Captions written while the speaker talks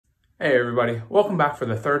Hey everybody, welcome back for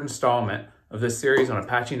the third installment of this series on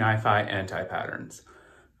Apache NiFi anti-patterns.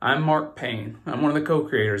 I'm Mark Payne. I'm one of the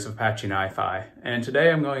co-creators of Apache NiFi, and today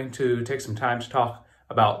I'm going to take some time to talk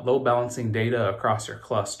about load balancing data across your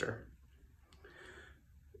cluster.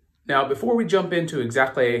 Now, before we jump into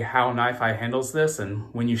exactly how NiFi handles this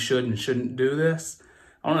and when you should and shouldn't do this,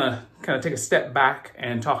 I want to kind of take a step back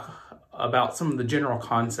and talk about some of the general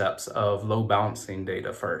concepts of load balancing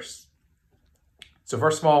data first. So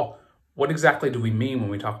first of all, what exactly do we mean when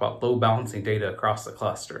we talk about load balancing data across the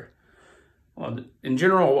cluster? Well, in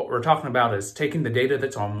general, what we're talking about is taking the data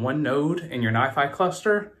that's on one node in your NiFi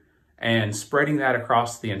cluster and spreading that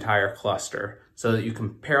across the entire cluster so that you can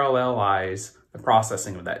parallelize the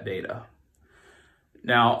processing of that data.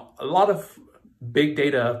 Now, a lot of big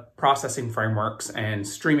data processing frameworks and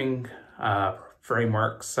streaming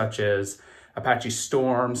frameworks such as Apache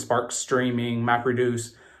Storm, Spark Streaming,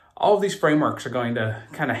 MapReduce, all of these frameworks are going to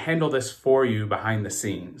kind of handle this for you behind the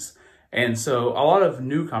scenes. And so a lot of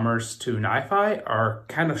newcomers to NiFi are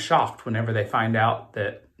kind of shocked whenever they find out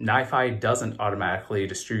that NiFi doesn't automatically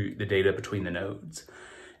distribute the data between the nodes.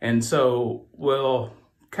 And so we'll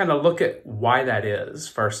kind of look at why that is,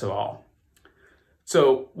 first of all.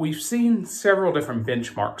 So we've seen several different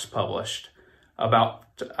benchmarks published about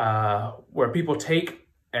where people take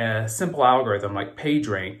a simple algorithm like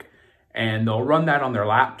PageRank and they'll run that on their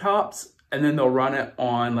laptops, and then they'll run it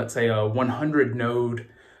on, let's say, a 100 node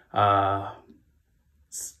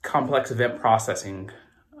complex event processing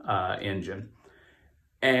engine.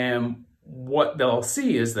 And what they'll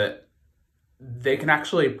see is that they can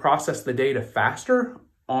actually process the data faster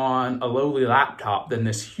on a lowly laptop than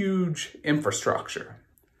this huge infrastructure.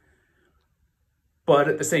 But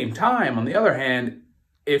at the same time, on the other hand,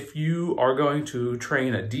 if you are going to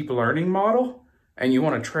train a deep learning model, and you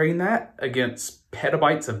want to train that against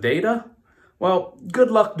petabytes of data, well,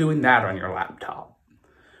 good luck doing that on your laptop,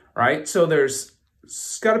 right? So there's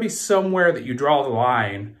got to be somewhere that you draw the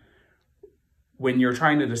line when you're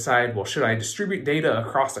trying to decide, well, should I distribute data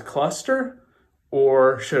across a cluster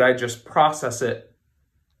or should I just process it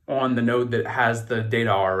on the node that has the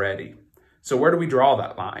data already? So where do we draw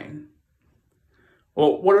that line?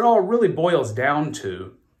 Well, what it all really boils down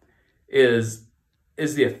to is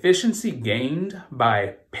the efficiency gained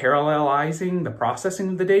by parallelizing the processing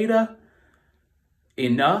of the data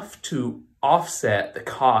enough to offset the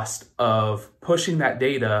cost of pushing that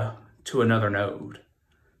data to another node?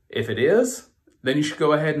 If it is, then you should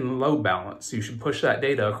go ahead and load balance. You should push that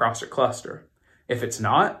data across your cluster. If it's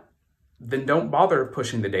not, then don't bother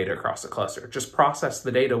pushing the data across the cluster. Just process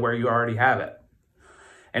the data where you already have it.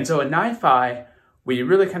 And so in NiFi, we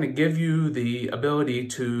really kind of give you the ability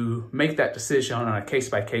to make that decision on a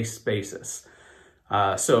case-by-case basis.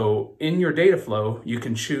 So in your data flow, you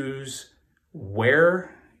can choose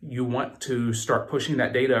where you want to start pushing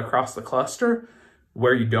that data across the cluster.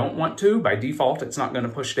 Where you don't want to, by default, it's not going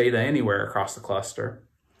to push data anywhere across the cluster.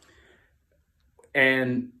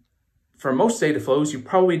 And for most data flows, you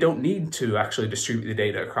probably don't need to actually distribute the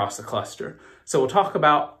data across the cluster. So we'll talk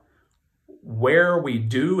about where we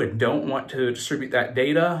do and don't want to distribute that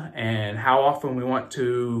data and how often we want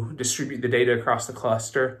to distribute the data across the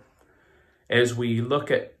cluster as we look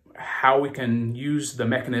at how we can use the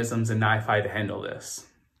mechanisms in NiFi to handle this.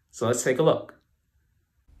 So let's take a look.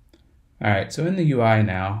 All right, so in the UI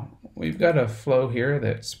now, we've got a flow here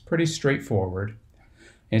that's pretty straightforward.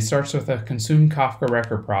 It starts with a consume Kafka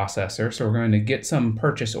record processor, so we're going to get some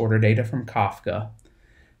purchase order data from Kafka.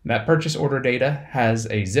 That purchase order data has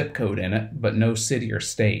a zip code in it, but no city or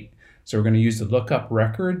state. So we're going to use the lookup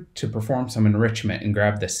record to perform some enrichment and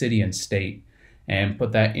grab the city and state and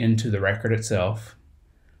put that into the record itself.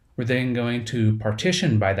 We're then going to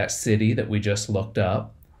partition by that city that we just looked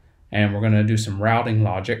up, and we're going to do some routing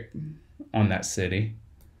logic on that city.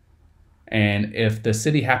 And if the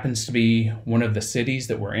city happens to be one of the cities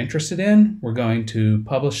that we're interested in, we're going to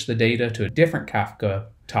publish the data to a different Kafka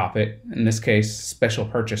topic, in this case, special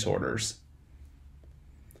purchase orders.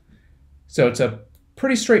 So it's a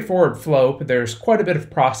pretty straightforward flow, but there's quite a bit of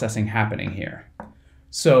processing happening here.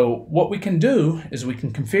 So what we can do is we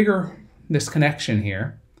can configure this connection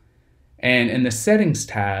here, and in the settings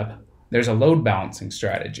tab, there's a load balancing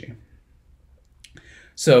strategy.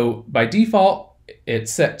 So by default,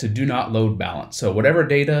 it's set to do not load balance. So whatever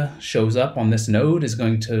data shows up on this node is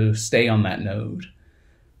going to stay on that node.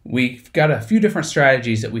 We've got a few different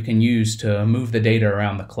strategies that we can use to move the data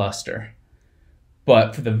around the cluster.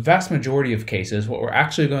 But for the vast majority of cases, what we're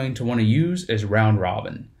actually going to want to use is round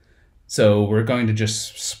robin. So we're going to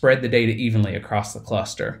just spread the data evenly across the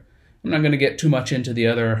cluster. I'm not going to get too much into the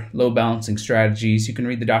other load balancing strategies. You can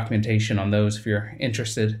read the documentation on those if you're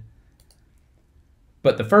interested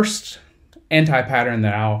But the first anti-pattern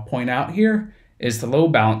that I'll point out here is the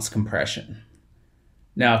load balance compression.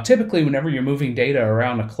 Now, typically, whenever you're moving data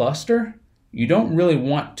around a cluster, you don't really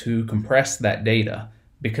want to compress that data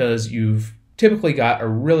because you've typically got a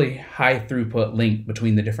really high throughput link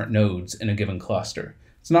between the different nodes in a given cluster.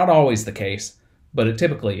 It's not always the case, but it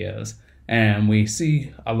typically is. And we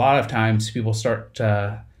see a lot of times people start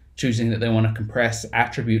choosing that they want to compress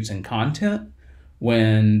attributes and content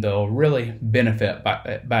when they'll really benefit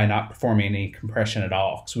by not performing any compression at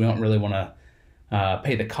all, because we don't really want to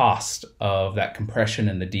pay the cost of that compression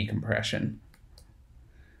and the decompression.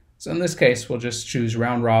 So in this case, we'll just choose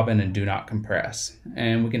round robin and do not compress,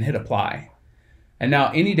 and we can hit apply. And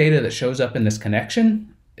now any data that shows up in this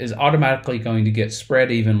connection is automatically going to get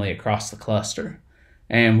spread evenly across the cluster.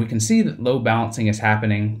 And we can see that load balancing is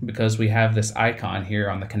happening because we have this icon here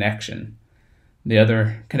on the connection. The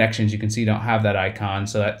other connections you can see don't have that icon,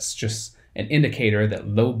 so that's just an indicator that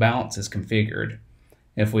load balance is configured.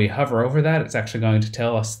 If we hover over that, it's actually going to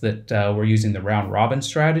tell us that we're using the round robin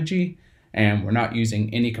strategy and we're not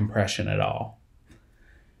using any compression at all.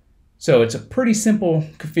 So it's a pretty simple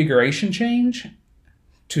configuration change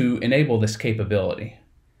to enable this capability.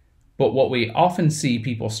 But what we often see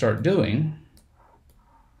people start doing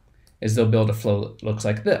is they'll build a flow that looks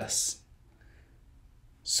like this.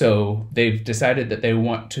 So they've decided that they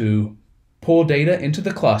want to pull data into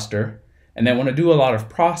the cluster and they want to do a lot of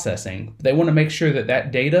processing. They want to make sure that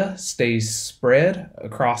that data stays spread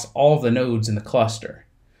across all of the nodes in the cluster.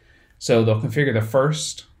 So they'll configure the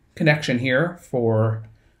first connection here for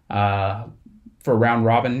round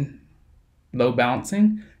robin load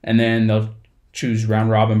balancing, and then they'll choose round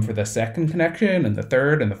robin for the second connection and the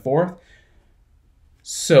third and the fourth.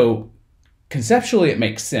 So conceptually it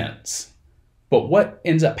makes sense, but what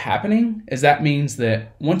ends up happening is that means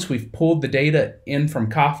that once we've pulled the data in from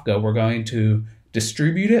Kafka, we're going to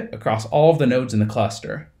distribute it across all of the nodes in the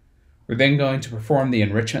cluster. We're then going to perform the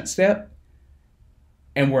enrichment step,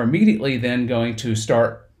 and we're immediately then going to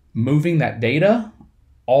start moving that data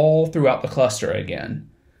all throughout the cluster again.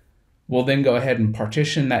 We'll then go ahead and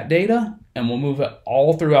partition that data, and we'll move it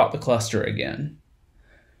all throughout the cluster again.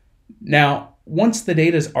 Now, once the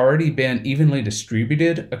data has already been evenly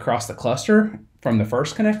distributed across the cluster from the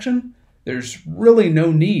first connection, there's really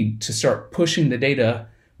no need to start pushing the data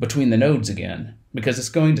between the nodes again, because it's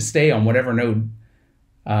going to stay on whatever node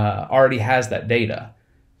already has that data.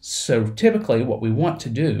 So typically what we want to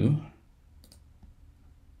do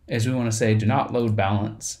is we want to say do not load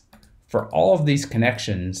balance for all of these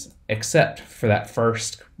connections except for that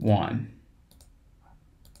first one.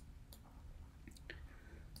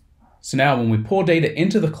 So now when we pull data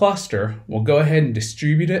into the cluster, we'll go ahead and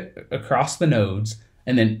distribute it across the nodes,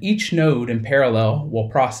 and then each node in parallel will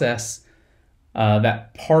process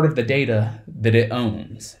that part of the data that it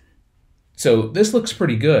owns. So this looks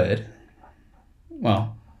pretty good.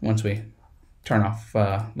 Well, once we turn off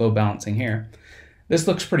load balancing here, this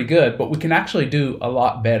looks pretty good, but we can actually do a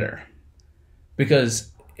lot better.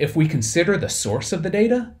 Because if we consider the source of the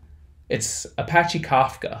data, it's Apache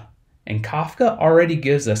Kafka. And Kafka already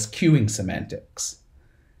gives us queuing semantics.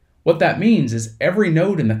 What that means is every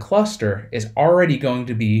node in the cluster is already going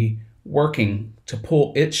to be working to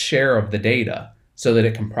pull its share of the data so that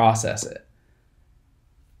it can process it.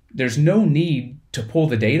 There's no need to pull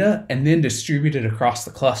the data and then distribute it across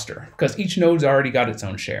the cluster because each node's already got its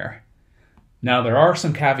own share. Now, there are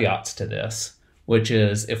some caveats to this, which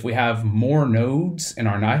is if we have more nodes in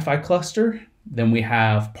our NiFi cluster than we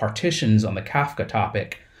have partitions on the Kafka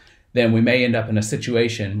topic, then we may end up in a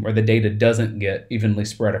situation where the data doesn't get evenly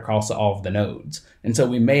spread across all of the nodes. And so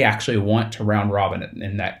we may actually want to round robin it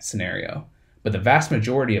in that scenario. But the vast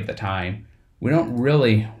majority of the time, we don't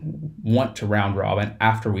really want to round robin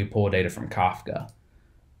after we pull data from Kafka.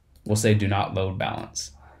 We'll say do not load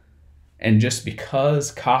balance. And just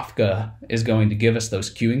because Kafka is going to give us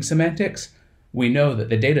those queuing semantics, we know that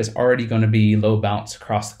the data is already going to be load balanced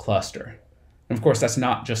across the cluster. And of course, that's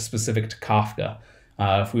not just specific to Kafka.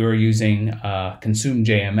 If we were using consume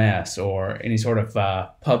JMS or any sort of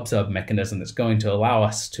pub sub mechanism that's going to allow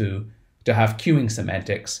us to have queuing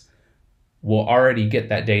semantics, we'll already get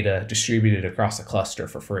that data distributed across a cluster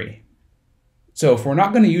for free. So if we're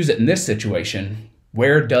not going to use it in this situation,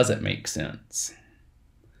 where does it make sense?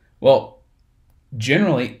 Well,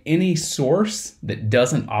 generally any source that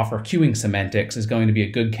doesn't offer queuing semantics is going to be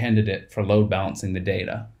a good candidate for load balancing the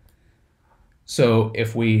data. So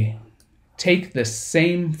if we take this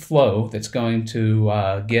same flow that's going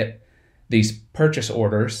to get these purchase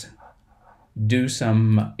orders, do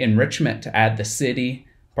some enrichment to add the city,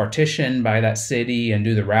 partition by that city, and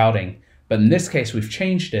do the routing. But in this case, we've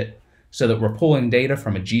changed it so that we're pulling data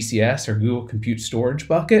from a GCS or Google Compute Storage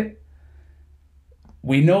bucket,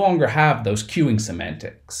 we no longer have those queuing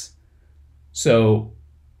semantics. So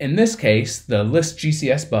in this case, the list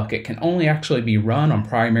GCS bucket can only actually be run on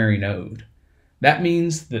primary node. That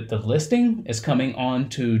means that the listing is coming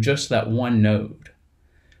onto just that one node.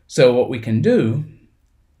 So what we can do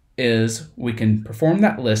is we can perform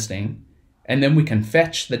that listing, and then we can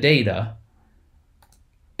fetch the data.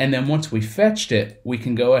 And then once we fetched it, we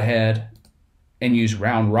can go ahead and use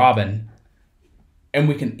round robin, and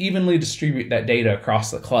we can evenly distribute that data across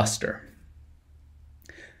the cluster.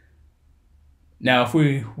 Now, if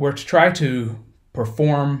we were to try to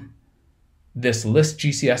perform this list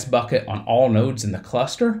GCS bucket on all nodes in the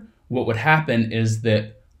cluster, what would happen is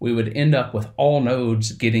that we would end up with all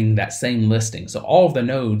nodes getting that same listing. So all of the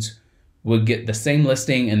nodes would get the same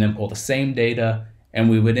listing and then pull the same data, and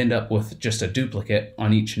we would end up with just a duplicate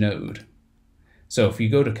on each node. So if you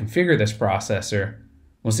go to configure this processor,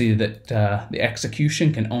 we'll see that the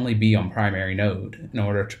execution can only be on primary node in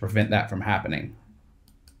order to prevent that from happening.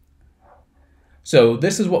 So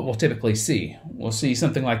this is what we'll typically see. We'll see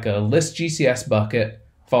something like a list GCS bucket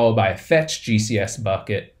followed by a fetch GCS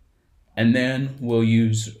bucket, and then we'll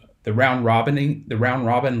use the round robin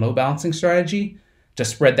load balancing strategy to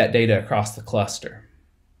spread that data across the cluster.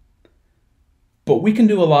 But we can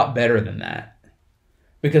do a lot better than that,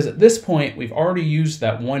 because at this point we've already used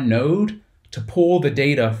that one node to pull the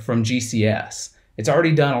data from GCS. It's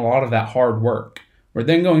already done a lot of that hard work. We're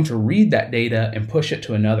then going to read that data and push it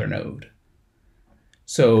to another node.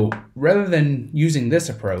 So rather than using this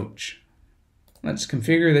approach, let's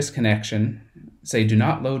configure this connection, say do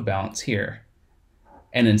not load balance here,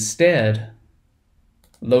 and instead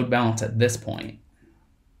load balance at this point.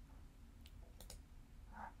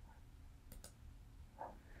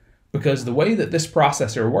 Because the way that this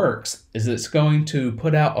processor works is it's going to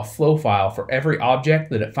put out a flow file for every object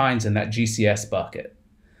that it finds in that GCS bucket.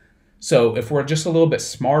 So if we're just a little bit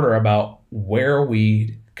smarter about where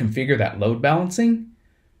we configure that load balancing,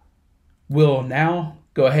 we'll now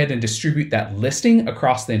go ahead and distribute that listing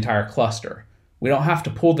across the entire cluster. We don't have to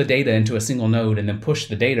pull the data into a single node and then push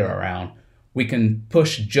the data around. We can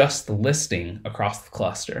push just the listing across the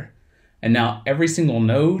cluster. And now every single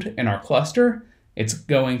node in our cluster, it's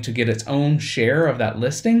going to get its own share of that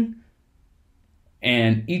listing.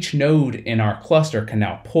 And each node in our cluster can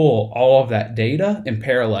now pull all of that data in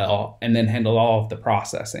parallel and then handle all of the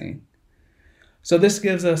processing. So this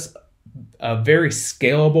gives us a very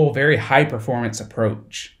scalable, very high performance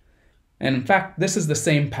approach. And in fact, this is the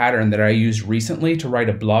same pattern that I used recently to write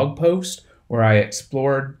a blog post where I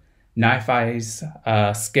explored NiFi's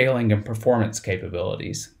scaling and performance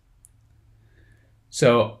capabilities.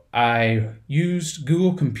 So I used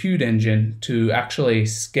Google Compute Engine to actually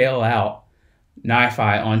scale out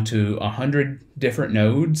NiFi onto 100 different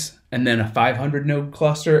nodes, and then a 500 node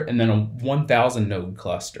cluster, and then a 1000 node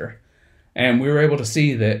cluster. And we were able to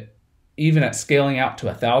see that even at scaling out to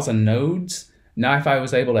 1,000 nodes, NiFi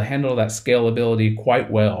was able to handle that scalability quite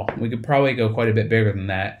well. We could probably go quite a bit bigger than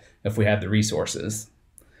that if we had the resources.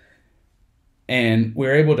 And we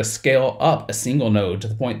were able to scale up a single node to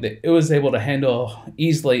the point that it was able to handle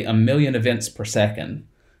easily 1 million events per second.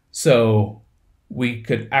 So we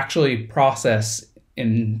could actually process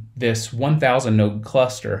in this 1,000 node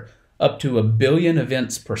cluster up to 1 billion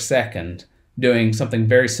events per second, doing something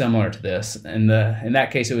very similar to this. In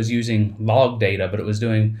that case, it was using log data, but it was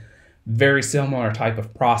doing very similar type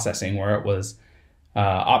of processing where it was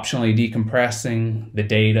optionally decompressing the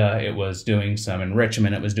data, it was doing some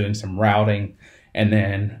enrichment, it was doing some routing, and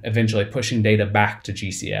then eventually pushing data back to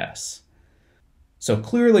GCS. So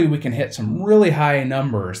clearly we can hit some really high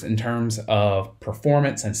numbers in terms of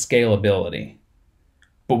performance and scalability.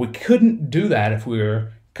 But we couldn't do that if we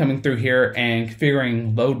were coming through here and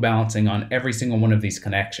configuring load balancing on every single one of these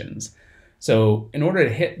connections. So in order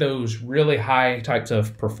to hit those really high types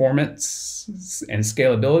of performance and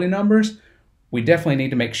scalability numbers, we definitely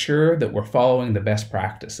need to make sure that we're following the best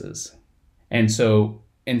practices. And so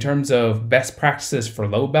in terms of best practices for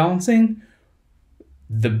load balancing,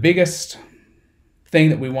 the biggest thing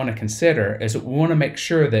that we want to consider is that we want to make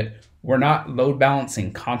sure that we're not load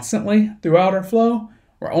balancing constantly throughout our flow.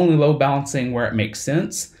 We're only load balancing where it makes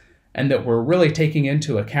sense, and that we're really taking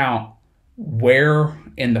into account where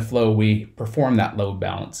in the flow we perform that load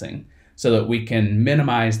balancing so that we can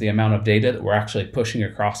minimize the amount of data that we're actually pushing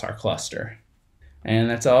across our cluster. And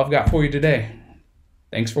that's all I've got for you today.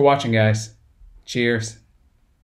 Thanks for watching, guys. Cheers.